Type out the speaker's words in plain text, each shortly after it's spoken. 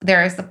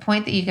there is the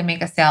point that you can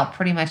make a sale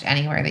pretty much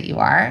anywhere that you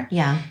are.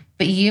 Yeah.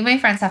 But you, my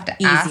friends, have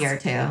to ask. Easier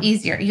too.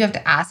 Easier. You have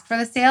to ask for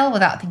the sale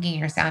without thinking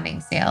you're sounding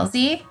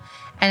salesy,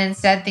 and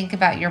instead think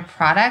about your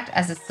product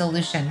as a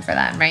solution for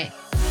them, right?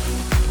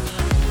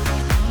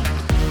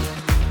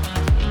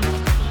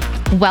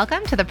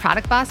 Welcome to the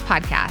Product Boss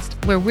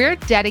Podcast, where we're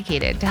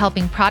dedicated to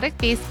helping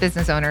product-based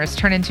business owners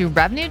turn into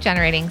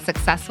revenue-generating,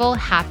 successful,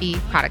 happy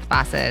product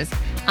bosses.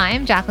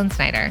 I'm Jacqueline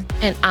Snyder.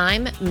 And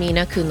I'm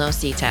Mina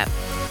Kunlo-Sitep.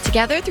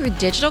 Together through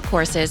digital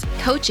courses,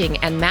 coaching,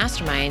 and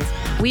masterminds,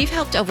 we've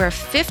helped over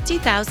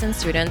 50,000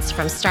 students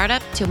from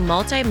startup to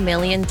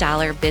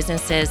multi-million-dollar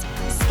businesses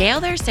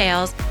scale their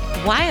sales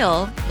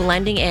while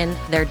blending in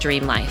their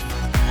dream life.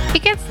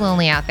 It gets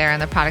lonely out there in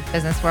the product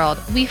business world.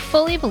 We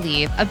fully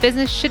believe a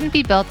business shouldn't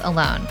be built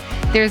alone.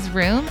 There's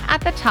room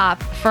at the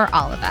top for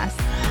all of us.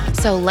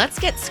 So let's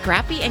get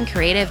scrappy and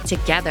creative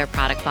together,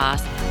 Product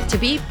Boss, to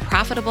be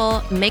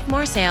profitable, make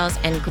more sales,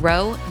 and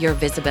grow your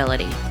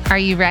visibility. Are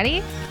you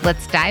ready?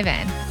 Let's dive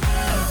in.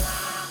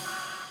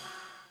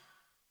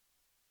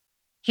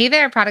 Hey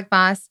there, Product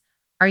Boss.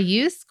 Are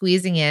you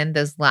squeezing in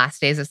those last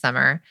days of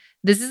summer?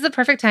 This is the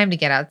perfect time to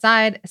get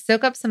outside,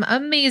 soak up some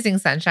amazing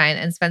sunshine,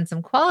 and spend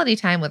some quality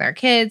time with our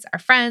kids, our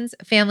friends,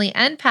 family,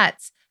 and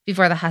pets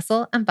before the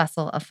hustle and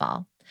bustle of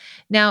fall.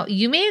 Now,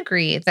 you may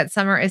agree that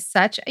summer is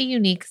such a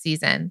unique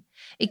season.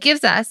 It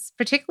gives us,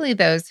 particularly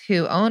those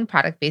who own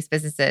product-based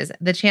businesses,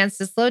 the chance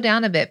to slow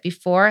down a bit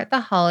before the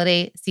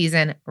holiday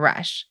season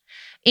rush.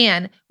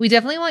 And we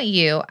definitely want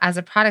you, as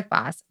a product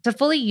boss, to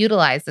fully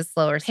utilize the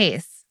slower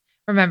pace.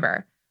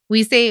 Remember,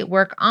 we say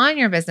work on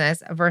your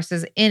business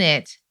versus in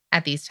it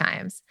at these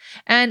times.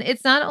 And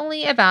it's not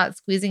only about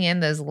squeezing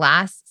in those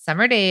last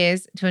summer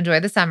days to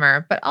enjoy the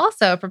summer, but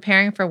also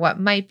preparing for what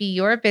might be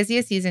your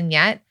busiest season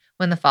yet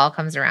when the fall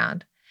comes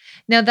around.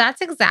 Now,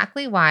 that's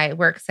exactly why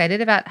we're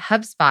excited about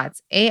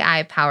HubSpot's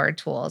AI-powered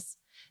tools.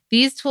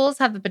 These tools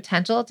have the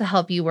potential to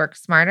help you work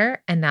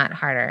smarter and not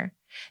harder.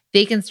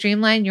 They can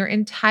streamline your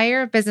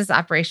entire business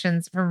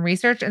operations from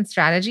research and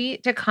strategy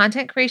to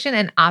content creation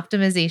and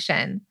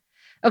optimization.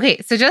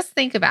 Okay, so just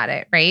think about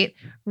it, right?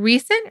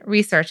 Recent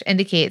research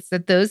indicates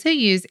that those who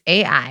use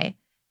AI,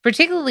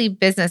 particularly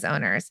business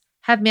owners,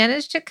 have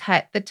managed to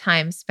cut the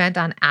time spent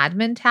on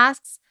admin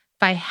tasks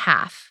by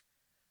half.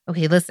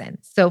 Okay, listen.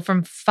 So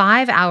from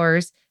 5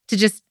 hours to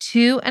just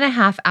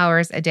 2.5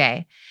 hours a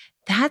day.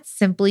 That's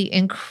simply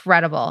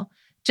incredible.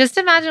 Just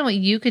imagine what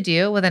you could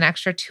do with an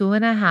extra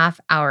 2.5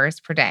 hours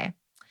per day.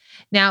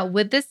 Now,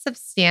 with this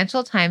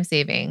substantial time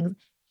savings,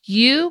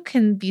 you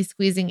can be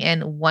squeezing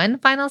in one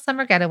final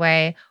summer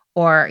getaway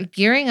or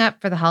gearing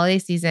up for the holiday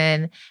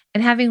season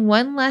and having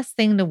one less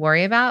thing to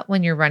worry about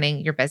when you're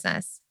running your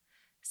business.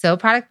 So,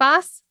 Product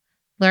Boss,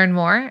 learn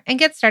more and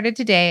get started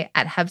today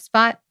at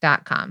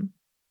HubSpot.com.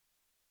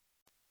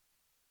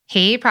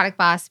 Hey, Product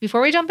Boss.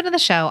 Before we jump into the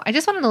show, I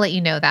just wanted to let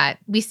you know that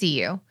we see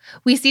you.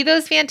 We see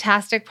those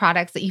fantastic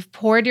products that you've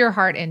poured your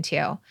heart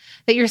into,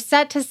 that you're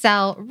set to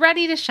sell,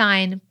 ready to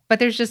shine, but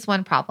there's just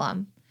one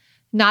problem.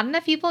 Not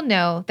enough people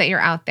know that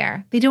you're out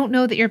there. They don't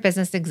know that your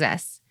business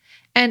exists.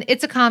 And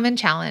it's a common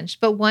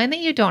challenge, but one that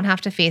you don't have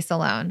to face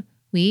alone.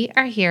 We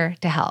are here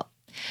to help.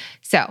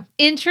 So,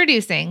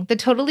 introducing the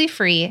totally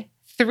free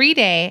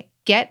 3-day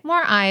Get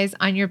More Eyes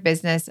on Your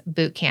Business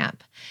Bootcamp.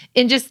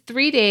 In just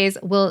 3 days,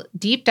 we'll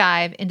deep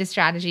dive into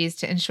strategies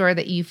to ensure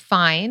that you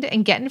find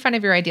and get in front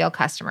of your ideal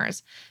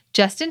customers,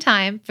 just in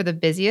time for the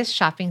busiest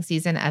shopping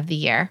season of the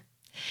year.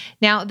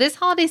 Now, this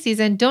holiday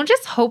season, don't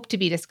just hope to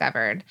be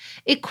discovered.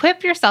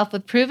 Equip yourself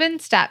with proven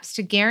steps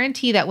to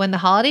guarantee that when the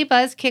holiday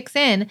buzz kicks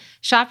in,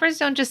 shoppers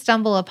don't just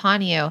stumble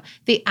upon you,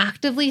 they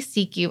actively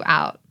seek you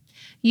out.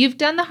 You've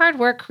done the hard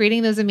work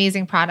creating those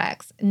amazing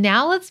products.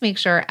 Now let's make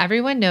sure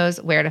everyone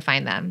knows where to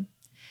find them.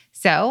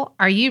 So,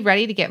 are you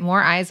ready to get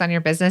more eyes on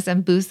your business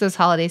and boost those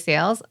holiday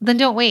sales? Then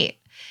don't wait.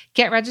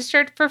 Get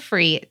registered for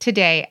free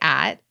today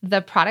at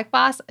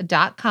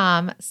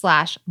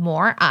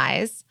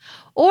theproductboss.com/moreeyes,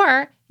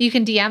 or you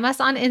can DM us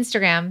on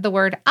Instagram, the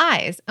word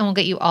eyes, and we'll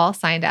get you all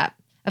signed up.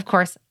 Of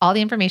course, all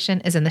the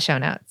information is in the show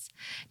notes.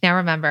 Now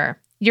remember,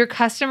 your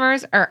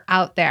customers are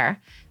out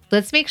there.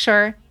 Let's make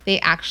sure they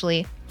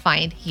actually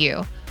find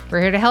you.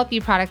 We're here to help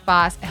you, Product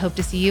Boss. I hope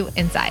to see you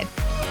inside.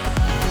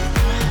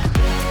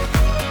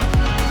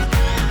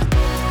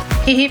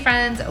 Hey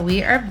friends,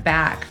 we are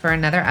back for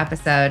another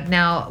episode.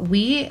 Now,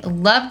 we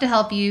love to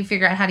help you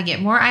figure out how to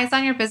get more eyes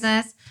on your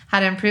business, how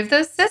to improve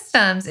those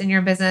systems in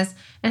your business,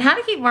 and how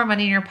to keep more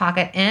money in your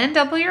pocket and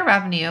double your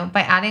revenue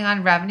by adding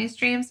on revenue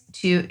streams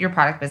to your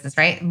product business,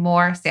 right?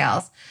 More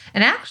sales.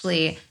 And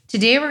actually,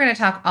 today we're going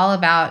to talk all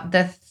about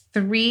the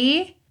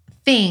 3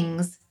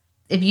 things.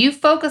 If you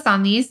focus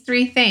on these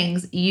 3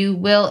 things, you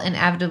will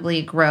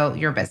inevitably grow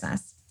your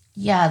business.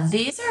 Yeah,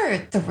 these are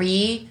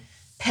 3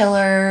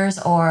 pillars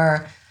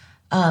or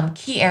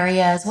key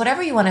areas,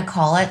 whatever you want to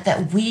call it,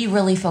 that we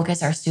really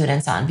focus our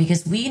students on,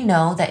 because we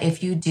know that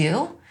if you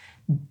do,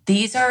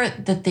 these are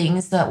the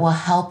things that will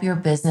help your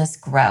business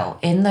grow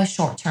in the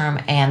short term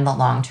and the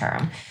long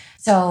term.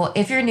 So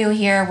if you're new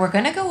here, we're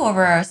going to go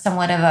over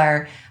somewhat of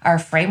our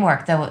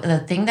framework,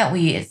 the thing that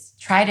it's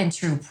tried and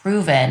true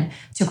proven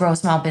to grow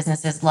small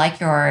businesses like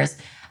yours,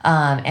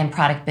 and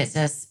product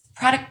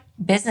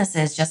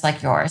businesses just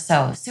like yours.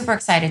 So super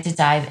excited to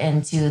dive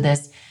into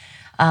this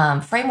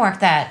framework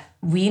that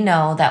we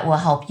know that will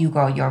help you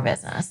grow your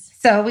business.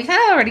 So we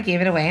kind of already gave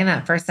it away in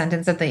that first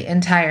sentence of the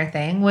entire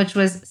thing, which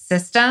was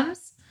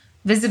systems,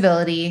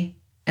 visibility,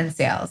 and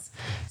sales.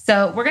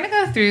 So we're going to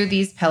go through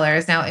these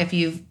pillars. Now, if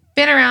you've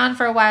been around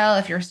for a while,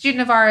 if you're a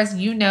student of ours,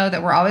 you know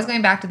that we're always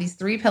going back to these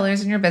 3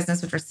 pillars in your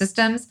business, which are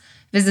systems,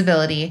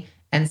 visibility,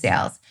 and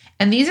sales.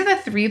 And these are the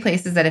 3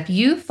 places that if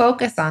you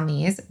focus on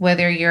these,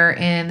 whether you're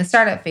in the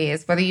startup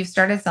phase, whether you've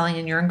started selling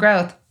and you're in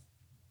growth,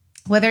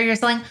 whether you're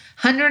selling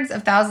hundreds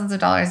of thousands of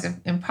dollars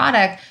in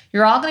product,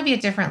 you're all going to be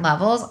at different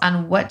levels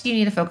on what do you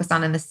need to focus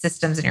on in the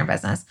systems in your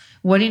business?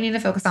 What do you need to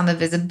focus on the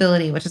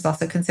visibility, which is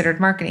also considered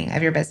marketing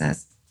of your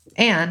business,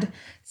 and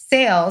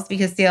sales,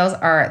 because sales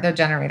are the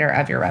generator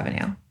of your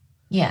revenue.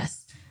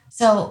 Yes.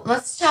 So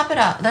let's chop it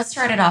up. Let's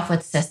start it off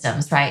with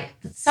systems, right?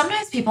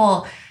 Sometimes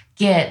people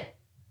get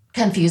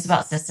confused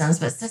about systems,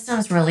 but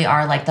systems really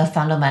are like the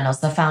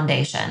fundamentals, the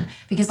foundation.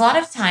 Because a lot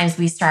of times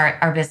we start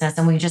our business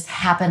and we just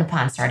happen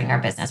upon starting our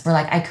business. We're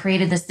like, I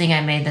created this thing,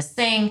 I made this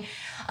thing,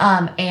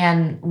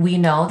 and we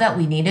know that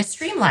we need to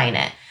streamline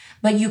it.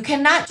 But you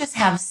cannot just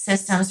have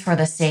systems for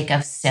the sake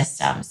of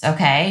systems,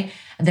 okay?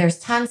 There's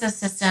tons of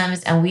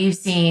systems, and we've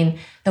seen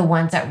the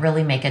ones that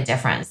really make a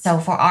difference. So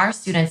for our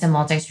students in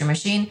Multi-Stream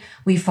Machine,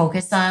 we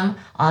focus them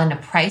on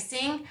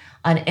pricing,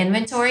 on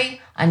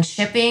inventory, on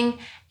shipping,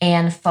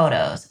 and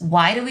photos.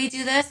 Why do we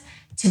do this?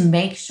 To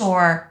make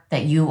sure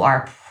that you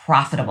are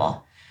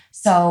profitable.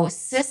 So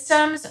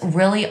systems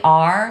really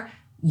are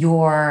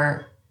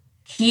your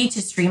key to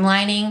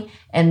streamlining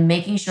and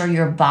making sure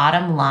your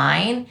bottom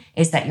line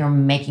is that you're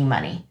making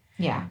money.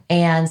 Yeah.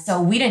 And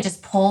so we didn't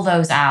just pull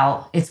those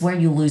out. It's where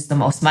you lose the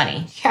most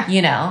money,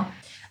 you know?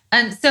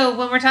 And so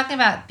when we're talking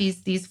about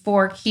these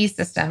 4 key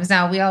systems,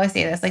 now we always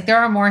say this, like there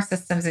are more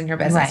systems in your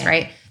business,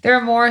 right? There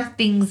are more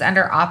things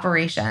under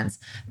operations.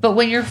 But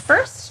when you're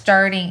first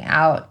starting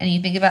out and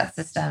you think about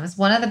systems,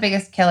 one of the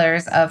biggest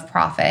killers of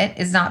profit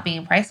is not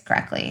being priced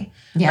correctly,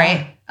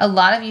 right? A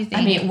lot of you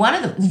think... I mean, one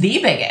of the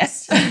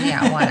biggest.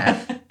 Yeah, one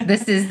of.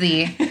 This is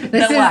the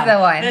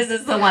one. This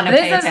is the one to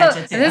pay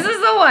attention to. This is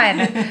the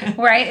one,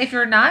 right? If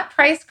you're not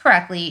priced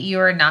correctly,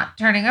 you're not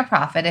turning a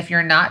profit. If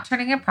you're not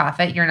turning a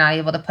profit, you're not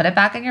able to put it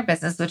back in your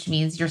business, which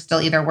means you're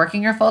still either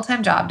working your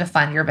full-time job to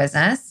fund your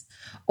business,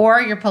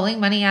 or you're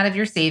pulling money out of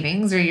your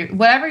savings, or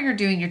whatever you're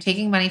doing, you're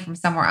taking money from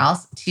somewhere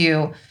else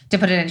to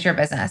put it into your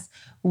business.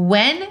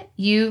 When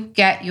you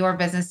get your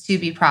business to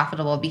be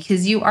profitable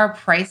because you are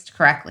priced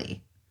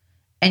correctly,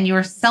 and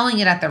you're selling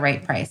it at the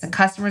right price, and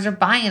customers are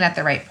buying it at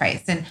the right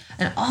price, and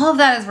all of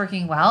that is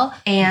working well.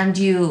 And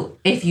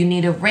if you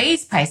need to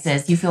raise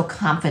prices, you feel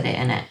confident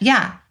in it. Yeah.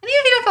 And even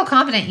if you don't feel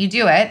confident, you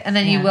do it, and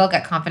then you will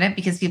get confident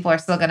because people are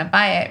still going to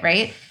buy it,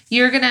 right?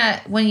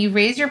 When you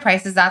raise your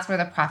prices, that's where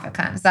the profit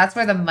comes. That's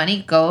where the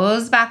money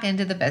goes back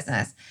into the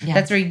business. Yeah.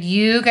 That's where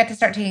you get to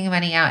start taking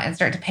money out and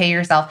start to pay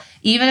yourself,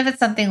 even if it's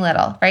something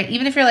little, right?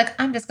 Even if you're like,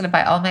 I'm just going to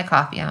buy all my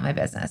coffee on my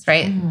business,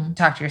 right? Mm-hmm.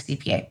 Talk to your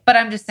CPA. But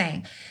I'm just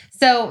saying.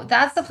 So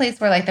that's the place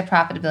where like the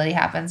profitability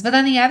happens. But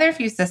then the other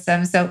few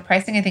systems, so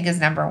pricing, I think, is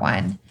number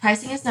 1.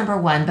 Pricing is number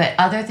 1, but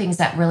other things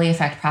that really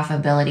affect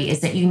profitability is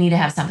that you need to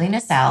have something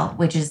to sell,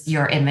 which is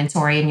your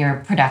inventory and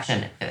your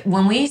production.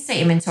 When we say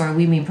inventory,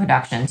 we mean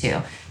production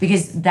too,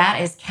 because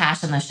that is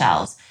cash on the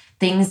shelves,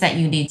 things that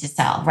you need to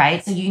sell,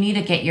 right? So you need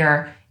to get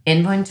your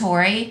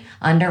inventory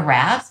under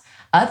wraps.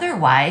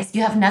 Otherwise,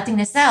 you have nothing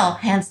to sell,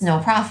 hence no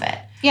profit,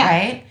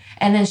 right?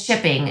 And then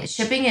shipping.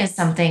 Shipping is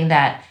something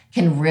that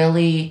can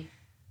really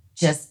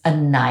just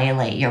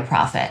annihilate your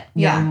profit.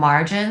 Your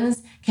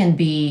margins can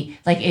be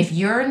like, if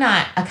you're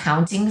not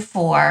accounting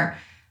for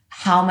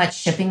how much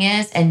shipping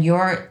is and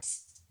you're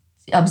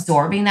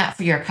absorbing that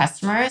for your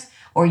customers,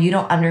 or you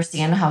don't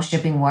understand how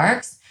shipping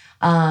works,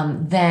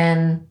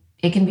 then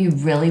it can be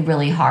really,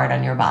 really hard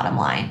on your bottom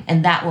line,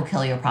 and that will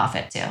kill your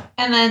profit too.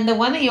 And then the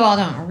one that you all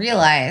don't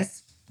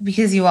realize,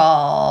 because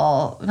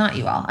not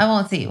you all, I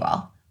won't say you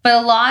all, but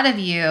a lot of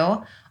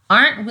you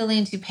aren't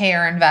willing to pay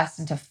or invest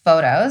into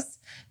photos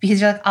because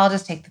you're like, I'll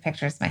just take the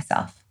pictures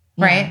myself.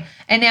 Right.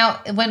 And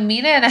now when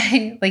Mina and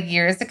I, like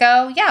years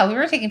ago, we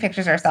were taking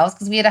pictures ourselves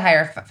because we had to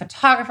hire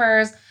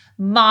photographers,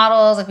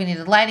 models, like we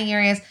needed lighting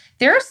areas.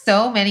 There are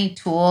so many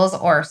tools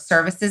or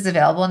services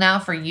available now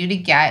for you to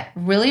get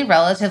really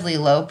relatively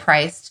low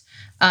priced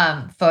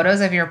photos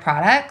of your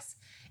products.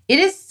 It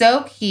is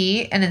so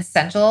key and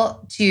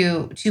essential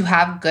to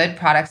have good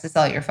products to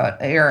sell good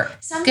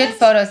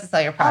photos to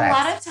sell your products.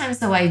 A lot of times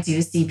though, I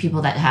do see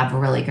people that have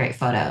really great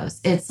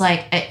photos. It's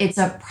like, it's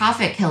a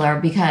profit killer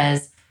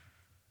because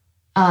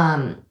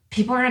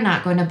people are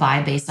not going to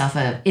buy based off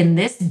of, in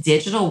this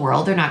digital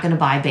world, they're not going to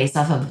buy based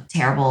off of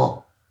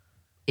terrible,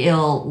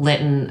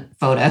 ill-lit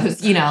photos,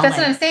 That's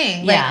what I'm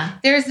saying.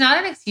 Like, there's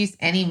not an excuse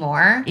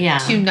anymore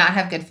to not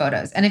have good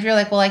photos. And if you're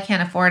like, well, I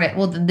can't afford it.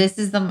 Well, then this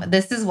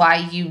is why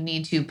you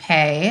need to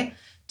pay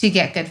to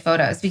get good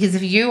photos. Because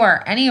if you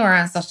are anywhere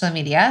on social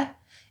media,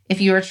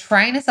 if you are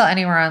trying to sell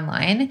anywhere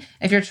online,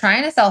 if you're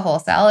trying to sell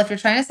wholesale, if you're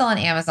trying to sell on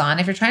Amazon,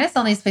 if you're trying to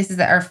sell in these places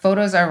that our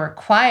photos are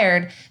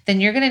required,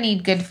 then you're going to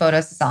need good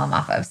photos to sell them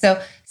off of.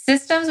 So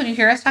systems, when you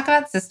hear us talk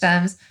about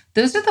systems,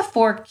 those are the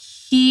 4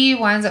 key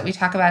ones that we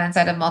talk about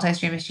inside of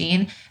Multi-Stream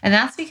Machine. And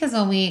that's because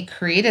when we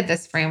created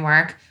this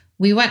framework,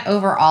 we went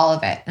over all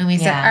of it and we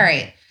said, all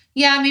right,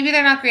 maybe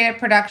they're not great at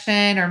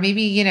production, or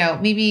maybe,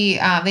 they need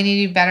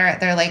to do better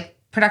at their like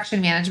production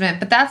management,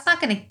 but that's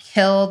not going to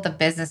kill the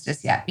business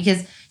just yet,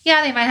 because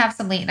they might have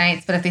some late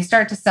nights, but if they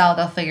start to sell,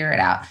 they'll figure it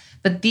out.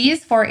 But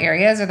these 4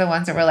 areas are the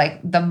ones that we're like,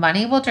 the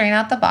money will drain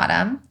out the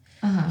bottom.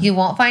 You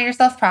won't find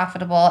yourself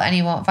profitable, and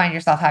you won't find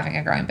yourself having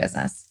a growing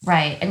business.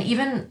 Right. And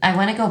even I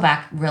want to go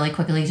back really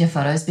quickly to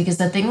photos, because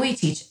the thing we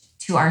teach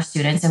to our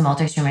students in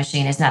Multi-Stream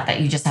Machine is not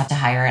that you just have to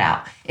hire it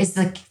out. It's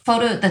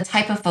the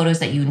type of photos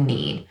that you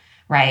need,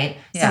 right?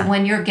 Yeah. So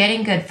when you're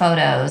getting good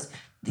photos,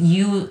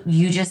 you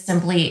just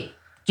simply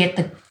get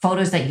the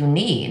photos that you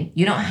need.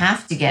 You don't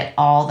have to get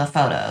all the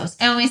photos.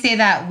 And when we say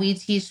that, we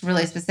teach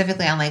really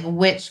specifically on like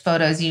which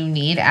photos you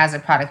need as a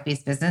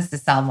product-based business to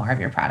sell more of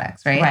your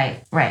products,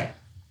 right? Right.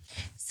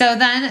 So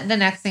then the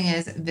next thing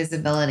is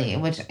visibility,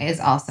 which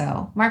is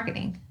also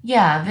marketing.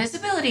 Yeah,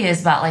 visibility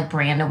is about like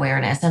brand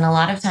awareness. And a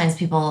lot of times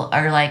people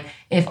are like,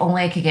 if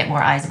only I could get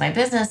more eyes on my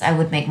business, I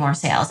would make more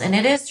sales. And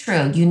it is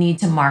true. You need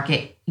to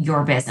market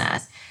your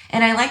business.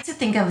 And I like to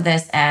think of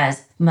this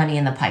as money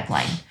in the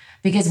pipeline,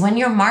 because when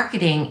you're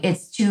marketing,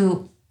 it's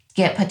to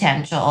get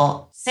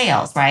potential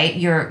sales, right?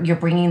 You're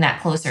bringing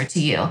that closer to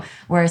you.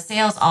 Whereas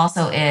sales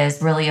also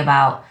is really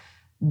about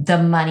the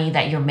money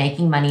that you're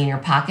making money in your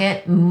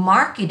pocket.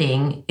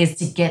 Marketing is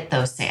to get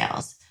those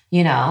sales,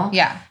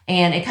 Yeah.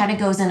 And it kind of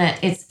goes in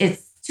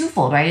it's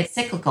twofold, right? It's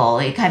cyclical.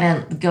 It kind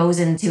of goes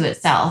into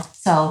itself.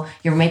 So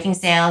you're making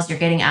sales, you're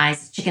getting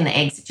eyes, chicken and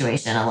egg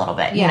situation a little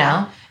bit,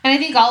 And I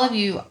think all of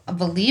you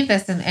believe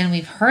this, and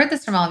we've heard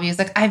this from all of you. It's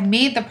like, I've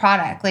made the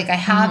product. Like I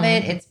have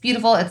it. It's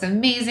beautiful. It's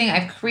amazing.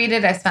 I've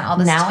created, I've spent all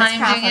this now time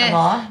it's doing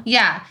it.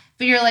 Yeah.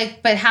 But you're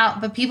like,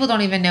 but people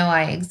don't even know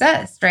I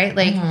exist, right?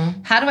 Like,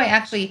 how do I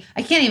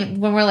can't even,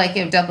 when we're like,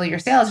 double your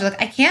sales, you're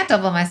like, I can't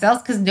double my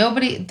sales because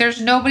there's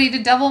nobody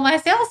to double my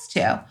sales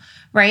to,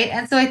 right?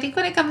 And so I think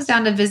when it comes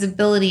down to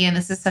visibility, and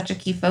this is such a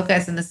key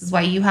focus, and this is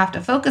why you have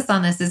to focus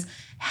on this, is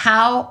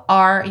how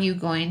are you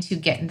going to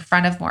get in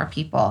front of more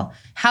people?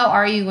 How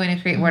are you going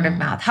to create word of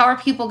mouth? How are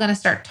people going to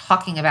start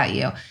talking about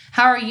you?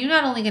 How are you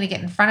not only going to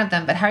get in front of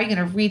them, but how are you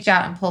going to reach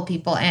out and pull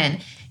people in?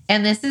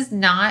 And this is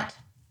not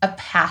a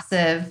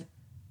passive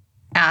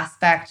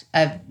aspect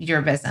of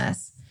your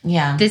business.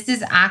 Yeah. This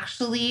is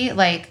actually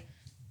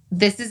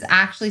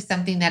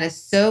something that is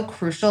so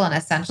crucial and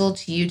essential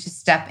to you to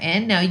step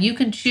in. Now you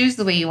can choose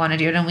the way you want to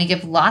do it, and we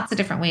give lots of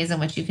different ways in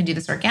which you can do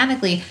this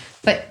organically,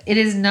 but it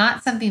is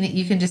not something that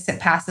you can just sit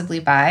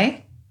passively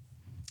by,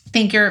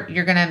 think you're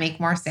going to make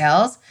more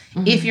sales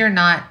if you're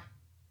not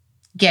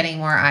getting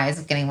more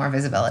eyes, getting more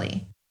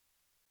visibility.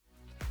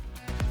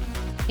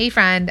 Hey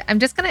friend, I'm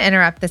just going to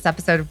interrupt this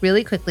episode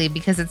really quickly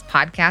because it's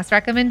podcast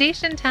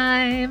recommendation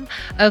time.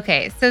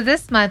 Okay, so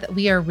this month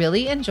we are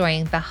really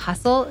enjoying the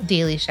Hustle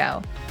Daily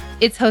Show.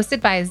 It's hosted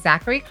by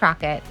Zachary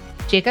Crockett,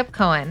 Jacob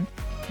Cohen,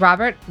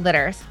 Robert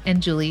Litters,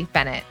 and Julie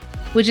Bennett,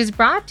 which is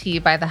brought to you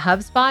by the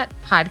HubSpot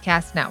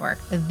Podcast Network,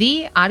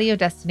 the audio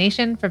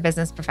destination for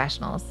business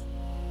professionals.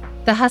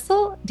 The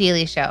Hustle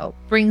Daily Show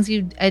brings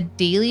you a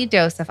daily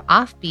dose of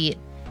offbeat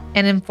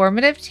and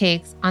informative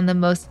takes on the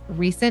most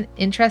recent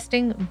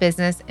interesting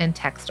business and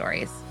tech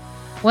stories.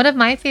 One of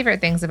my favorite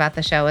things about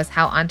the show is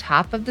how on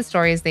top of the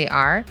stories they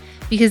are,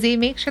 because they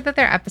make sure that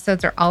their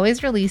episodes are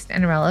always released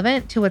and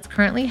relevant to what's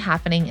currently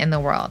happening in the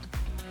world.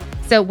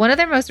 So one of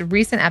their most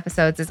recent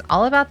episodes is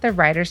all about the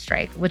writer's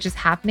strike, which is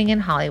happening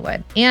in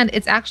Hollywood. And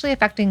it's actually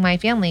affecting my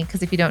family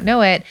because if you don't know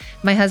it,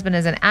 my husband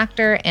is an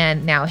actor,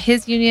 and now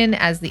his union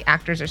as the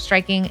actors are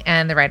striking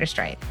and the writer's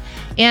strike.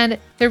 And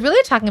they're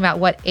really talking about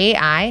what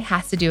AI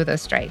has to do with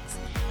those strikes.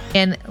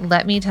 And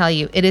let me tell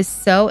you, it is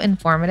so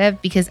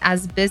informative because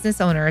as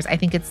business owners, I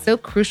think it's so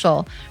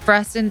crucial for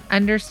us to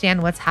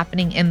understand what's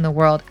happening in the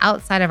world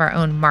outside of our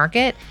own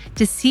market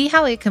to see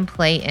how it can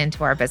play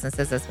into our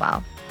businesses as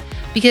well.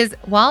 Because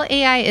while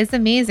AI is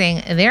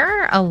amazing, there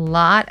are a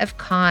lot of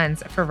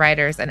cons for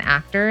writers and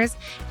actors.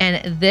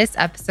 And this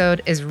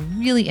episode is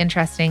really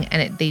interesting,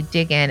 and they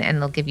dig in and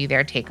they'll give you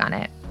their take on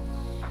it.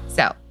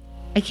 So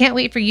I can't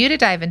wait for you to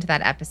dive into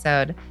that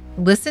episode.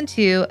 Listen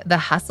to the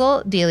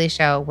Hustle Daily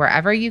Show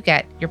wherever you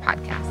get your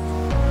podcasts.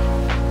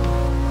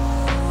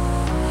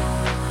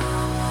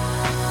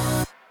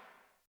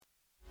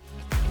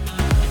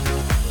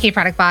 Hey,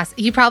 Product Boss,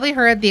 you probably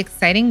heard the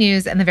exciting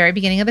news in the very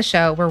beginning of the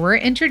show where we're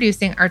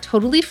introducing our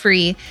totally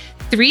free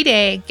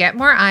 3-day Get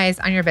More Eyes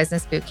on Your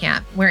Business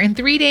Bootcamp, where in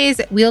 3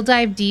 days, we'll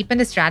dive deep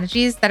into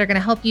strategies that are going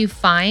to help you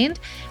find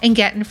and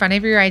get in front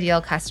of your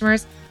ideal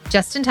customers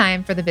just in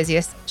time for the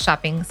busiest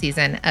shopping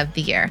season of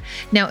the year.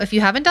 Now, if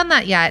you haven't done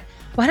that yet,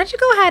 why don't you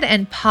go ahead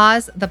and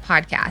pause the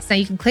podcast? Now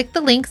you can click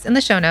the links in the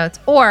show notes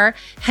or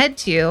head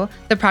to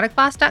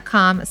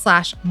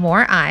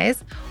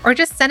theproductboss.com/moreeyes, or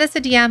just send us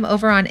a DM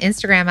over on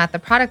Instagram at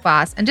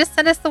theproductboss and just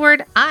send us the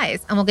word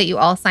eyes and we'll get you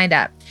all signed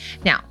up.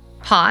 Now,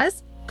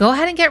 pause, go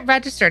ahead and get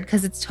registered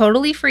because it's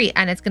totally free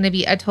and it's going to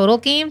be a total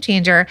game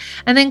changer.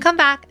 And then come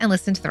back and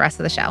listen to the rest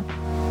of the show.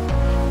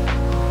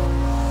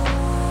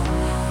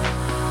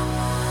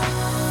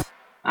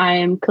 I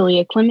am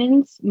Kalia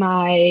Clemens.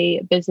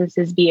 My business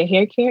is Via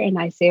Hair Care, and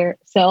I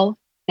sell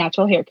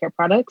natural hair care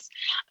products.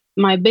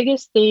 My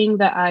biggest thing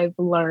that I've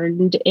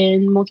learned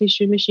in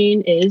Multi-Stream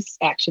Machine is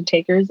action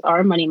takers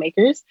are money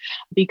makers,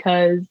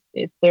 because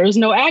if there's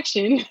no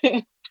action,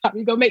 how are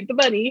you going to make the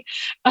money?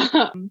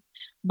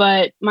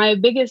 But my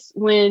biggest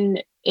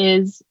win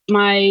is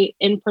my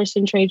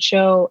in-person trade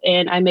show,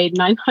 and I made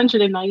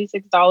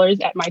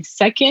 $996 at my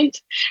second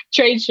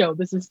trade show.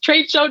 This is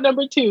trade show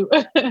number 2.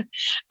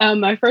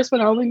 My first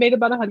one, I only made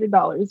about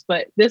 $100,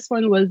 but this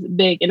one was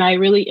big, and I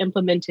really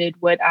implemented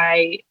what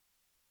I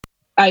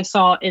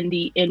saw in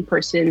the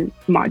in-person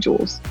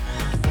modules.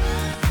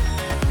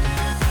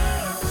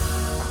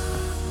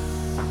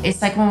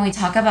 It's like when we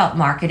talk about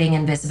marketing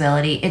and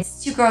visibility,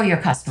 it's to grow your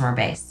customer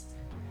base.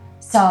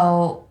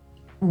 So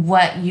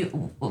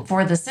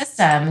for the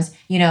systems,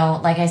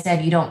 like I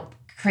said, you don't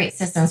create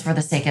systems for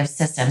the sake of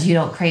systems. You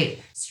don't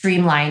create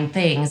streamlined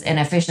things and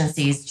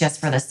efficiencies just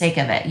for the sake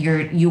of it.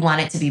 You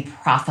want it to be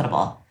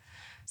profitable.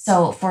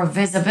 So for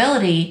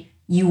visibility,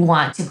 you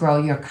want to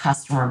grow your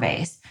customer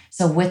base.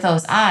 So with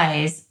those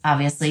eyes,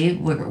 obviously,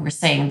 we're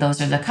saying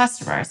those are the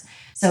customers.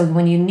 So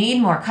when you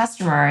need more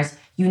customers,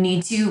 you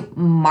need to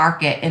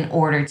market in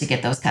order to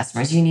get those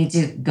customers. You need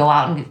to go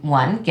out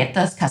and, get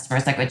those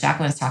customers, like what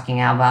Jacqueline was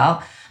talking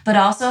about, but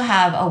also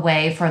have a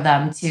way for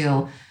them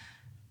to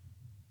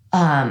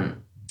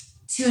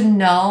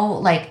know,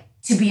 like,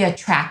 to be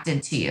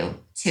attracted to you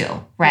too,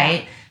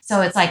 right? Yeah.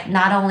 So it's like,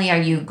 not only are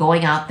you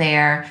going out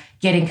there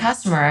getting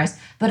customers,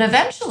 but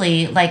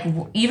eventually, like,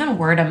 even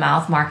word of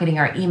mouth marketing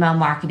or email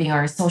marketing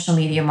or social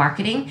media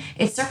marketing,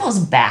 it circles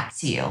back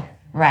to you,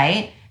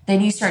 right? Then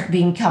you start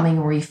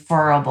becoming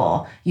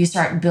referable. You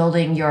start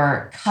building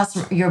your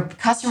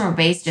customer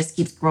base just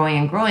keeps growing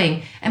and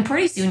growing. And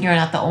pretty soon you're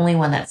not the only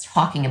one that's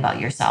talking about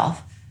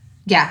yourself.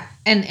 Yeah.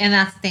 And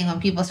that's the thing, when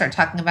people start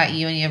talking about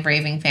you and you have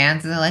raving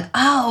fans and they're like,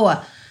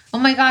 oh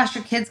my gosh,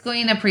 your kid's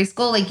going to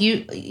preschool. Like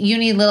you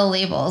need little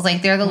labels.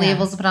 Like they're the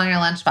labels to put on your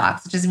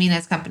lunchbox, which is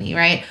Mina's company,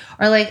 right?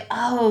 Or like,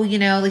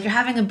 like you're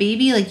having a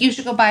baby, like you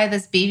should go buy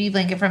this baby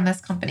blanket from this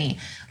company.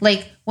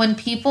 Like when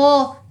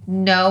people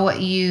know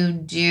what you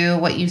do,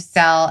 what you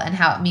sell, and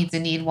how it meets a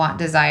need, want,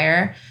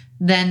 desire,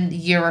 then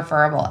you're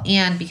referable,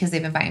 and because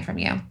they've been buying from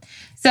you.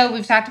 So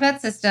we've talked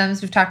about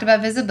systems, we've talked about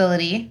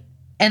visibility,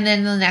 and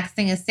then the next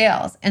thing is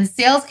sales. And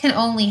sales can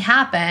only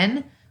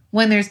happen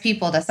when there's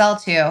people to sell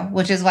to,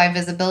 which is why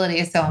visibility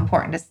is so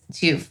important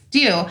to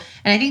do. And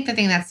I think the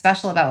thing that's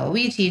special about what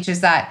we teach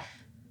is that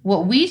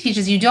what we teach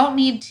is you don't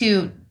need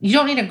to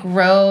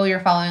grow your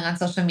following on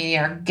social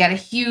media or get a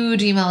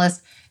huge email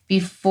list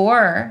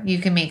before you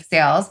can make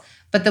sales.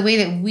 But the way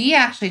that we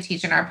actually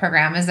teach in our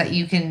program is that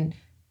you can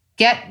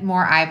get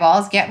more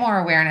eyeballs, get more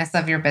awareness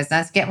of your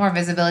business, get more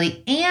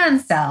visibility,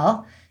 and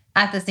sell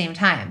at the same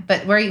time.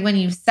 But when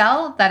you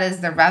sell, that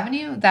is the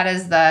revenue, that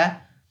is the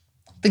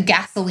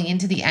gasoline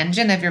to the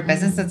engine of your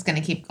business that's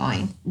going to keep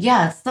going.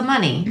 Yeah, it's the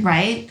money,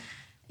 right?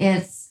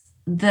 It's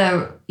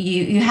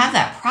you have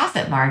that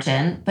profit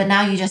margin, but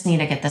now you just need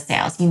to get the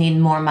sales. You need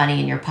more money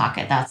in your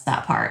pocket. That's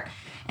that part.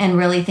 And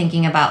really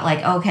thinking about,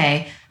 like,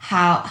 okay,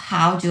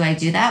 how do I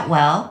do that?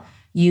 Well,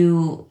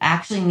 you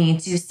actually need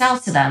to sell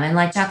to them. And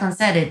like Jacqueline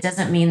said, it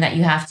doesn't mean that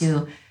you have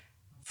to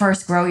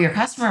first grow your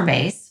customer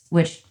base,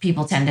 which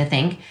people tend to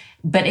think,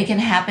 but it can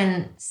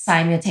happen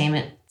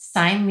simultaneously.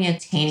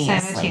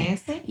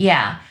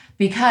 Yeah.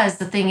 Because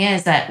the thing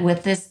is that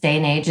with this day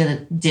and age of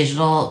the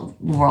digital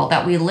world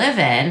that we live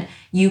in,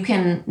 you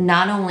can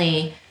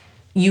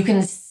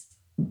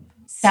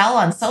sell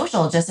on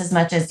social just as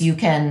much as you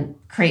can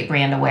create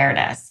brand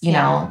awareness, you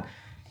know?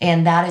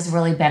 And that is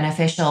really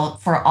beneficial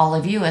for all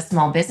of you as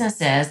small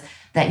businesses,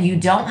 that you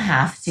don't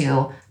have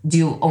to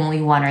do only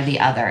one or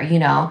the other,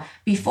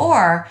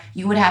 Before,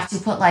 you would have to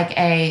put like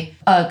a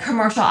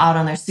commercial out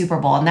on their Super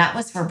Bowl, and that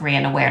was for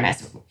brand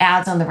awareness.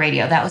 Ads on the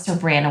radio, that was for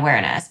brand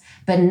awareness.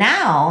 But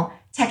now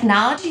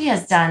technology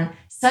has done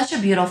such a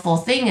beautiful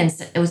thing, and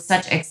it was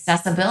such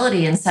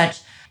accessibility and such,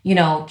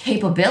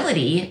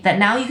 capability, that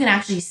now you can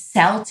actually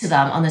sell to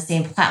them on the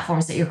same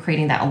platforms that you're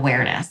creating that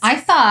awareness. I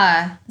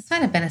saw, this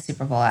might have been a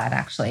Super Bowl ad,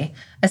 actually,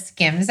 a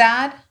Skims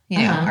ad,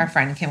 our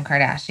friend Kim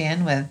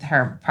Kardashian with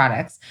her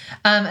products.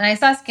 And I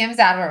saw a Skims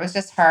ad where it was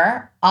just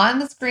her on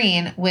the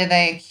screen with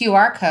a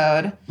QR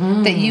code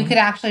that you could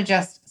actually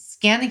just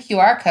scan the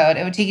QR code.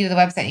 It would take you to the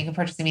website and you can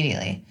purchase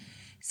immediately.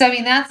 So, I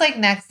mean, that's like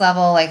next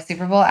level, like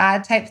Super Bowl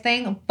ad type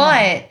thing.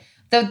 But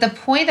the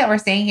point that we're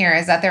saying here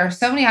is that there are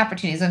so many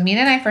opportunities. When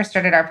Mina and I first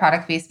started our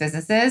product-based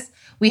businesses,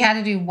 we had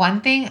to do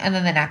one thing and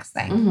then the next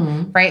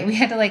thing, right? We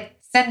had to like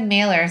send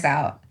mailers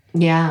out.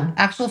 Yeah.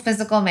 Actual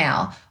physical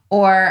mail.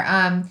 Or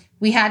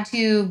we had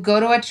to go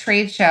to a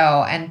trade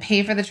show and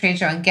pay for the trade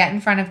show and get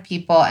in front of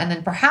people and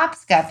then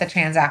perhaps get the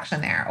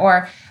transaction there.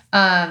 Or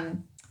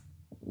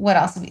what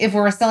else? If we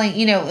were selling,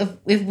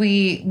 if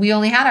we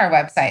only had our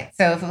website.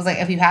 So if it was like,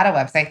 if you had a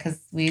website, because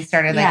we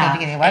started like at the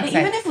beginning of website.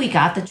 And even if we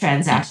got the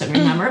transaction,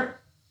 remember,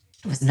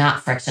 it was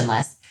not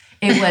frictionless.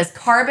 It was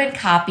carbon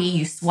copy.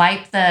 You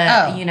swipe the,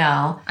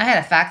 I had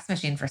a fax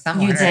machine for some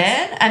orders. You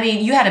did? I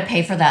mean, you had to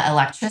pay for the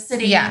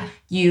electricity. Yeah.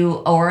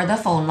 Or the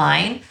phone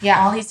line.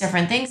 Yeah. All these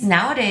different things.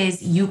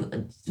 Nowadays, you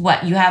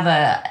have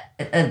a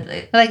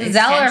like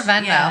Zelle or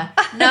Venmo. Yeah.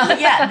 No,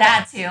 yeah,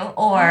 that too.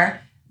 Or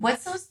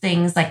what's those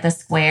things like the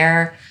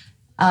Square?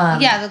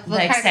 The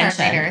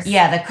extension. Card readers.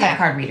 Yeah, the credit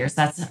card readers.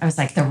 I was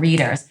like the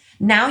readers.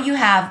 Now you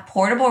have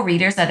portable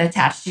readers that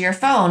attach to your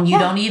phone. You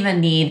don't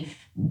even need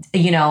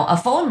a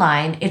phone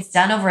line. It's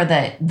done over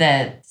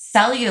the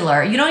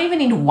cellular. You don't even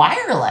need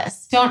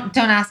wireless. Don't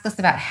ask us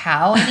about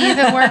how any of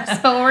it works.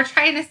 But what we're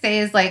trying to say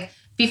is like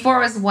before it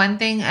was one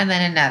thing and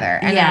then another.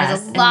 And there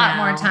was a lot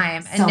more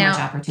time. And now, much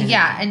opportunity.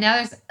 Yeah. And now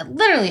there's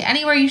literally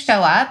anywhere you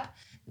show up,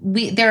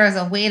 there is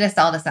a way to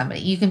sell to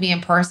somebody. You can be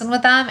in person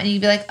with them and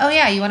you'd be like, oh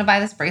yeah, you want to buy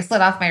this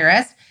bracelet off my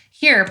wrist?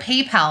 Here,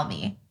 PayPal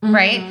me,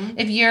 right?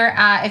 If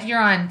you're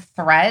on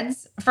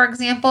Threads, for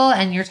example,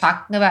 and you're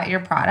talking about your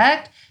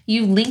product,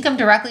 you link them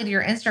directly to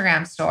your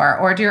Instagram store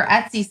or to your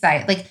Etsy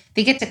site. Like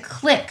they get to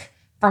click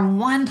from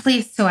one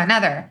place to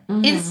another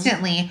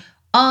instantly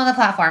on the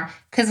platform.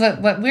 Because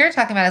what we're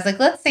talking about is like,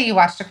 let's say you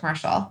watched a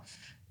commercial.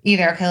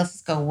 Let's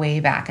just go way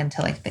back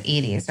into like the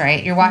 80s,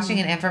 right? You're watching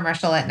an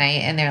infomercial at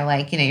night and they're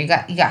like, you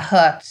got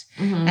hooked.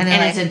 And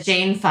it's a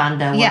Jane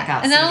Fonda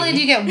workout and not only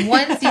do you get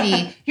one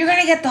CD, you're going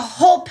to get the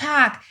whole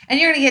pack and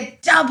you're going to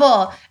get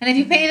double. And if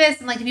you pay this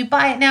and like, if you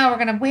buy it now,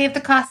 we're going to waive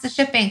the cost of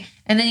shipping.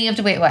 And then you have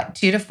to wait,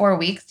 2 to 4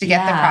 weeks to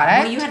get the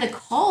product? Well, you had to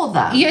call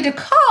them. You had to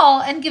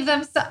call and give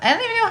them, I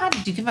don't even know how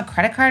to, do you give them a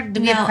credit card?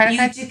 Do we have credit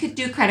cards? You could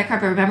do credit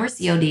card, but remember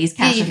CODs,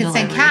 cash you on could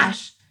delivery. send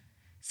cash.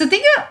 So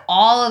think about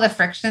all of the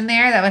friction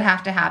there that would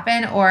have to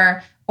happen.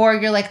 Or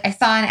you're like, I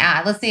saw an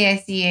ad. Let's say I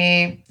see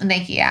a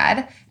Nike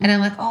ad and I'm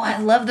like, oh, I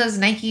love those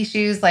Nike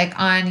shoes like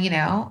on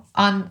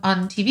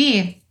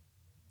TV.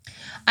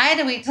 I had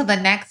to wait till the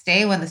next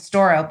day when the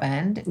store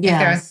opened. Yeah. If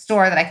there was a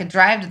store that I could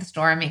drive to the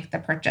store and make the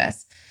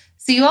purchase.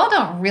 So you all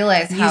don't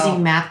realize how...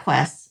 Using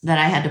MapQuest that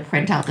I had to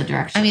print out the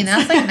directions. I mean,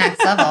 that's like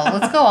next level.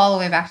 Let's go all the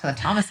way back to the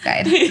Thomas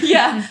Guide.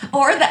 Yeah.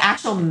 Or the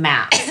actual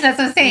map. That's what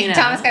I'm saying.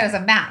 Thomas Guide was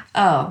a map.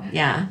 Oh,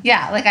 yeah.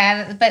 Yeah. Like I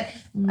had... But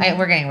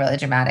we're getting really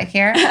dramatic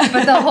here.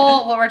 But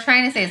what we're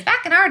trying to say is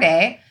back in our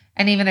day,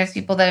 and even there's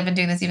people that have been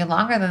doing this even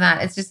longer than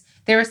that, it's just...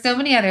 There were so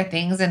many other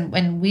things. And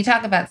when we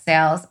talk about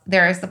sales,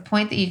 there is the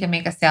point that you can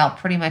make a sale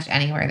pretty much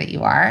anywhere that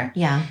you are.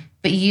 Yeah.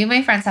 But you,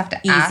 my friends, have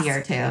to ask.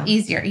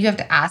 Easier. You have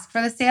to ask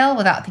for the sale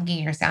without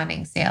thinking you're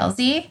sounding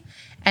salesy.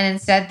 And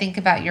instead think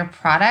about your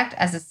product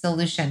as a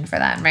solution for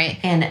them, right?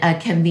 And a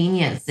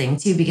convenience thing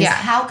too, because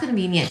how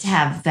convenient to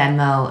have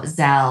Venmo,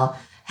 Zelle,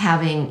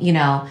 having,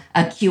 a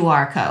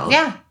QR code.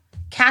 Yeah.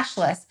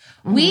 Cashless.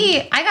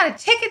 I got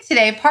a ticket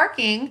today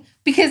parking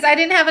because I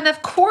didn't have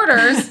enough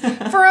quarters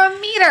for a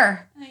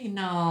meter. I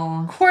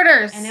know.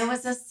 Quarters. And it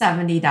was a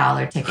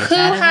 $70 ticket. Who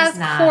has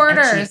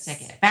quarters? A cheap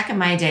ticket. Back in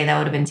my day, that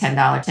would have been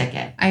 $10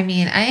 ticket. I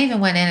mean, I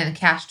even went in and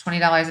cashed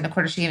 $20 and a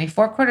quarter. She gave me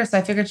 4 quarters, so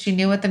I figured she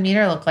knew what the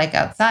meter looked like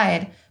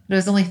outside. But it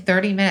was only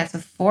 30 minutes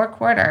with 4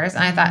 quarters.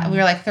 And I thought we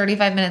were like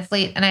 35 minutes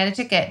late and I had a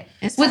ticket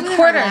with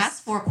quarters.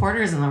 Last 4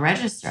 quarters in the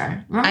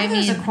register. Remember there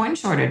was a coin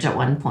shortage at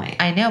one point.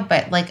 I know,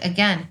 but like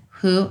again,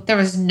 there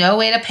was no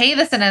way to pay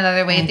this in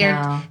another way.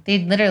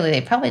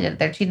 They probably did.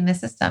 They're cheating the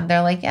system.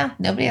 They're like, yeah,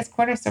 nobody has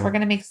quarters, so we're going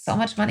to make so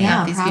much money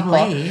off these people.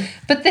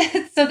 But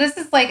so this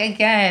is like,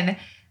 again,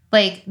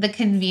 like the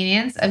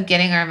convenience of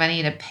getting our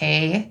money to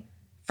pay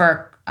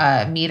for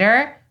a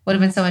meter would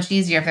have been so much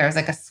easier if there was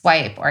like a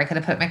swipe, or I could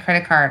have put my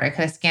credit card, or I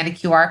could have scanned a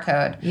QR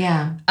code.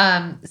 Yeah.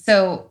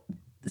 So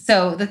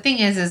the thing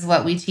is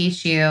what we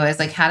teach you is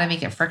like how to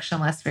make it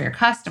frictionless for your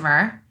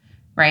customer,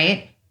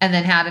 right? And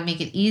then how to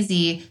make it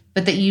easy,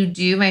 but that you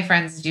do, my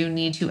friends, do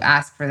need to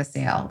ask for the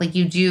sale. Like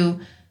you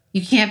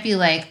can't be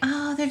like,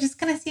 oh, they're just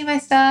going to see my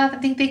stuff and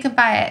think they could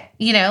buy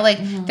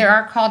it. There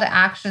are call to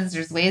actions.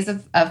 There's ways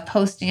of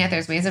posting it.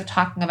 There's ways of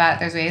talking about it.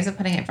 There's ways of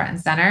putting it front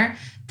and center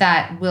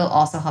that will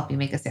also help you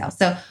make a sale.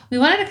 So we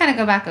wanted to kind of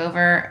go back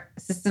over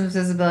systems,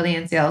 visibility,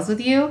 and sales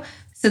with you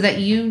so that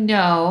you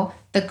know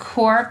the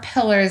core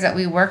pillars that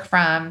we work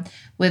from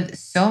with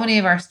so many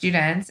of our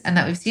students and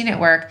that we've seen it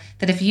work,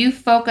 that if you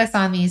focus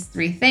on these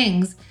 3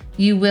 things,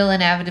 you will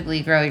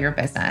inevitably grow your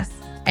business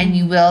and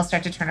you will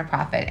start to turn a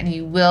profit and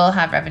you will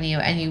have revenue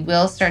and you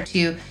will start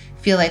to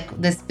feel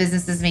like this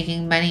business is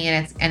making money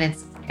and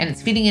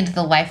it's feeding into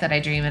the life that I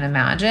dream and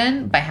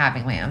imagine by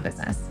having my own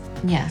business.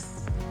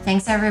 Yes.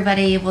 Thanks,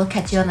 everybody. We'll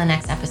catch you on the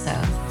next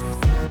episode.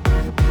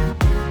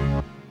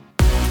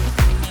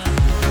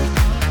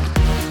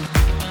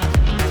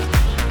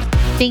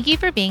 Thank you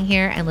for being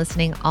here and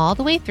listening all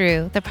the way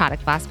through the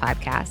Product Boss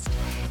podcast.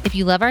 If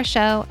you love our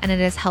show and it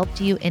has helped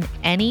you in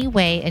any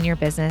way in your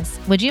business,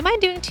 would you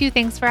mind doing 2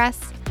 things for us?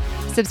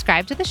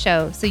 Subscribe to the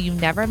show so you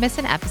never miss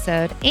an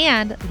episode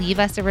and leave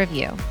us a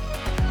review.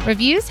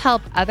 Reviews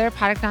help other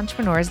product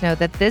entrepreneurs know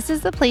that this is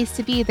the place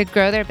to be to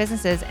grow their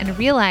businesses and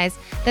realize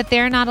that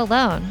they're not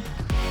alone.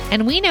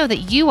 And we know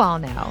that you all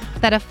know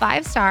that a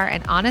 5-star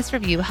and honest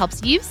review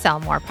helps you sell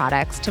more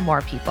products to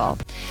more people.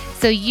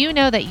 So you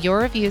know that your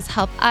reviews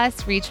help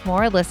us reach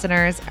more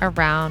listeners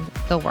around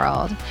the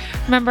world.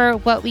 Remember,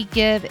 what we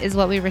give is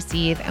what we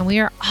receive, and we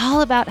are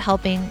all about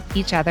helping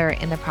each other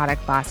in the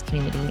Product Boss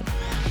community.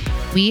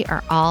 We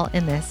are all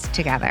in this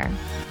together.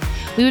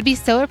 We would be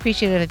so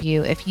appreciative of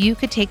you if you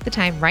could take the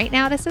time right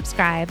now to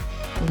subscribe,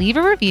 leave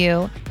a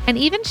review, and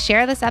even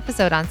share this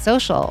episode on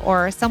social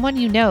or someone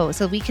you know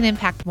so we can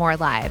impact more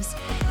lives.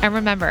 And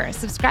remember,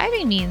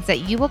 subscribing means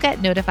that you will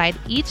get notified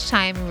each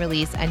time we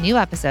release a new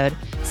episode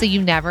so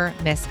you never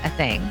miss a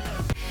thing.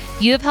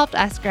 You have helped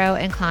us grow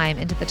and climb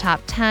into the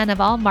top 10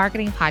 of all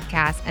marketing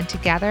podcasts, and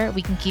together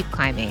we can keep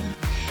climbing.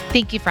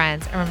 Thank you,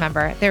 friends. And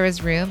remember, there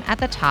is room at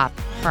the top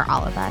for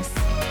all of us.